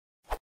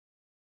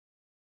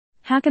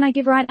How can I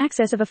give write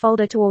access of a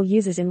folder to all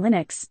users in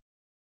Linux?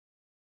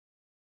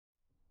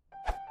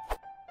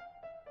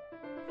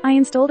 I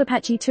installed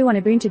Apache 2 on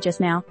Ubuntu just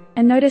now,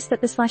 and noticed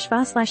that the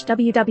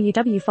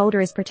 /var/www folder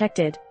is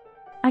protected.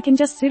 I can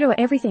just sudo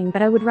everything,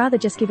 but I would rather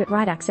just give it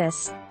write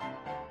access.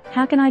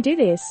 How can I do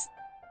this?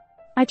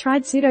 I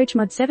tried sudo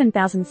chmod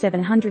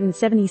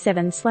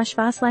 7777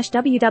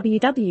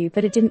 /var/www,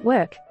 but it didn't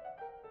work.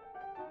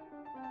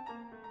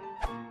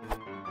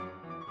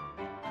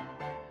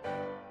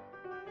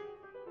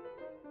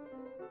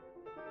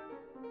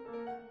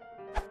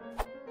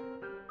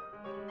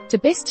 To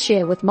best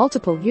share with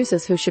multiple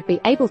users who should be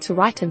able to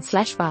write in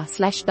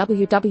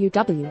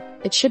 /var/www,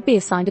 it should be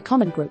assigned a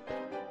common group.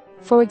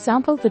 For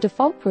example, the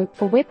default group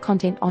for web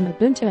content on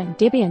Ubuntu and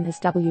Debian is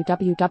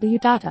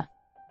www.data.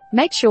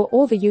 Make sure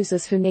all the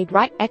users who need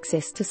write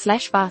access to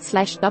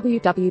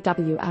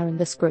 /var/www are in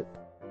this group.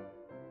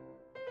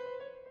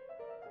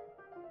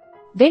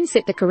 Then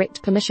set the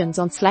correct permissions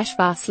on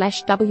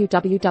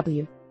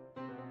 /var/www.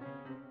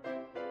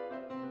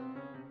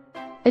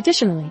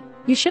 Additionally,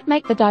 you should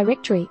make the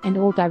directory and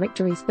all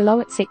directories below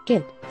it set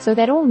gid, so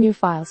that all new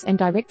files and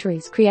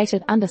directories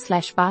created under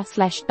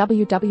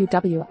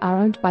 /var/www are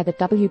owned by the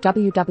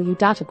www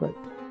data group.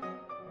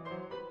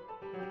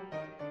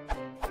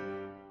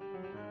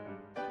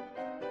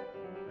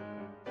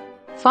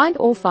 Find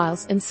all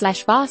files in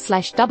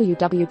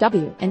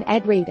 /var/www and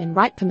add read and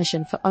write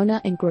permission for owner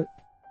and group.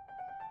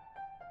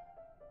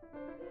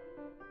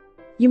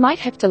 You might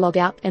have to log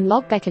out and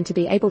log back in to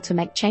be able to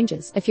make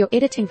changes if you're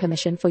editing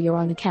permission for your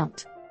own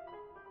account.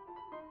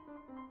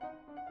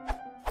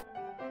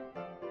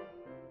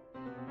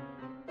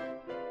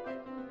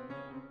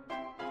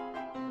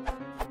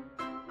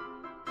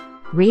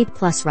 Read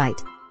plus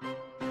write.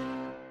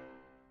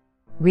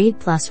 Read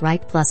plus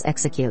write plus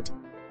execute.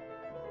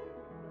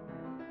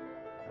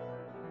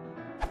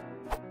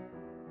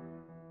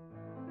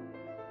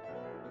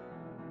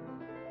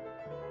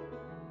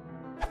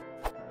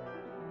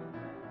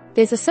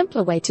 There's a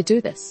simpler way to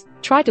do this.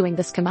 Try doing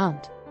this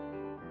command.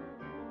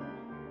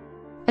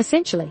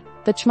 Essentially,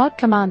 the chmod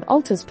command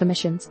alters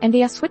permissions and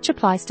the switch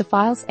applies to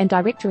files and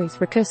directories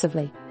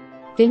recursively.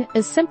 Then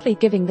is simply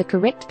giving the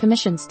correct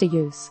permissions to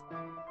use.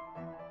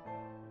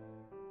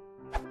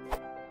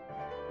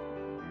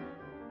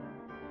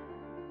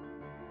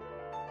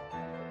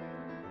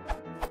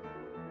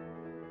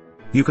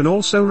 You can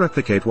also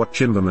replicate what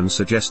Chimberman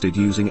suggested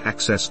using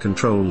access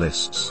control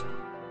lists.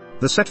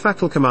 The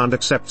setfacl command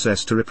accepts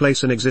S to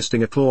replace an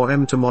existing ACL or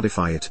M to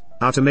modify it,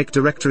 R to make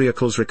directory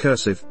ACLs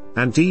recursive,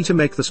 and D to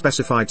make the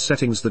specified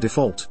settings the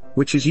default,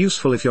 which is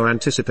useful if you're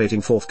anticipating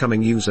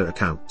forthcoming user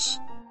accounts.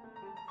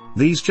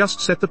 These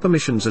just set the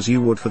permissions as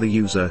you would for the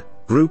user,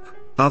 group,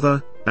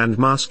 other, and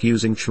mask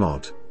using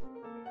chmod.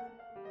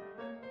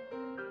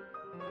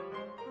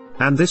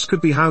 And this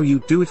could be how you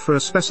do it for a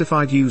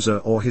specified user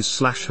or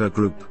his/her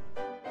group.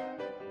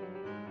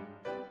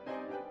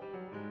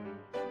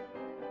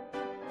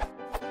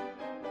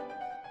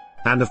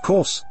 And of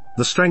course,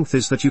 the strength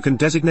is that you can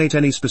designate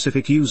any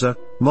specific user,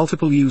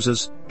 multiple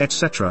users,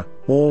 etc.,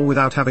 all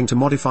without having to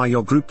modify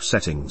your group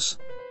settings.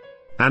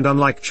 And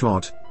unlike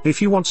chmod,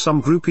 if you want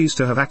some groupies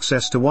to have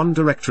access to one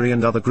directory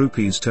and other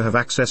groupies to have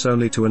access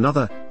only to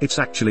another, it's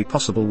actually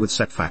possible with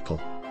setfacl.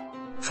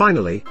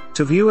 Finally,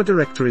 to view a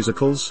directory's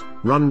ACLs,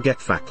 run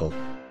getfacl.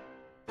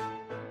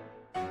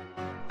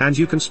 And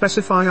you can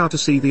specify R to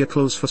see the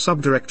ACLs for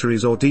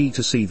subdirectories or D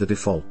to see the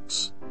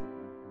defaults.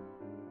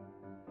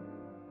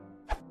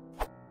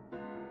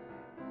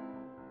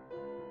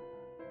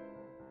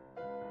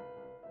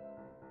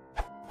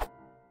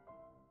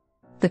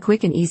 The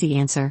quick and easy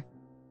answer.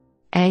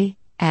 A.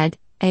 Add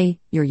A.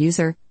 Your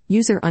user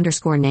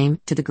 _name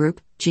to the group,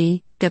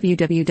 G.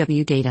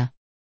 www data.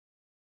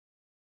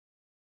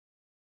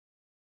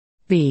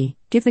 B.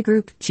 Give the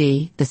group,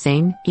 G, the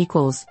same,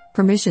 equals,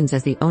 permissions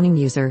as the owning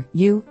user,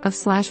 U, of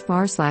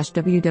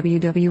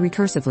 /var/www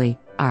recursively,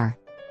 R.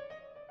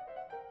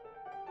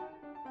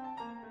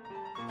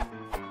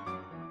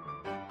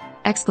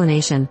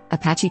 Explanation,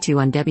 Apache 2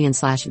 on Debian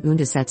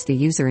 /Ubuntu sets the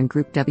user and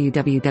group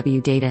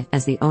www data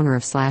as the owner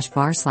of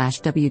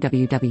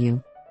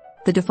 /var/www.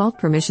 The default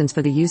permissions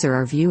for the user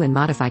are view and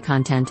modify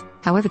content,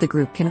 however the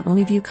group can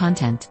only view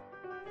content.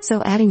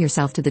 So adding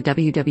yourself to the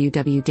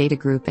www data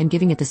group and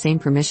giving it the same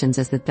permissions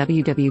as the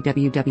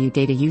www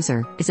data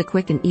user is a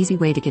quick and easy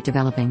way to get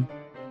developing.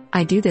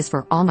 I do this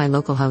for all my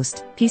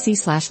localhost,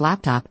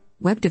 PC/laptop,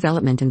 web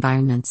development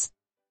environments.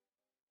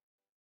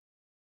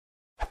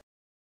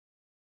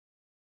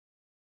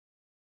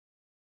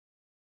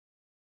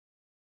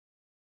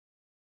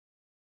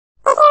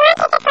 If you want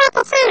to support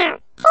the channel,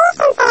 please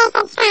consider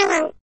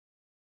subscribing.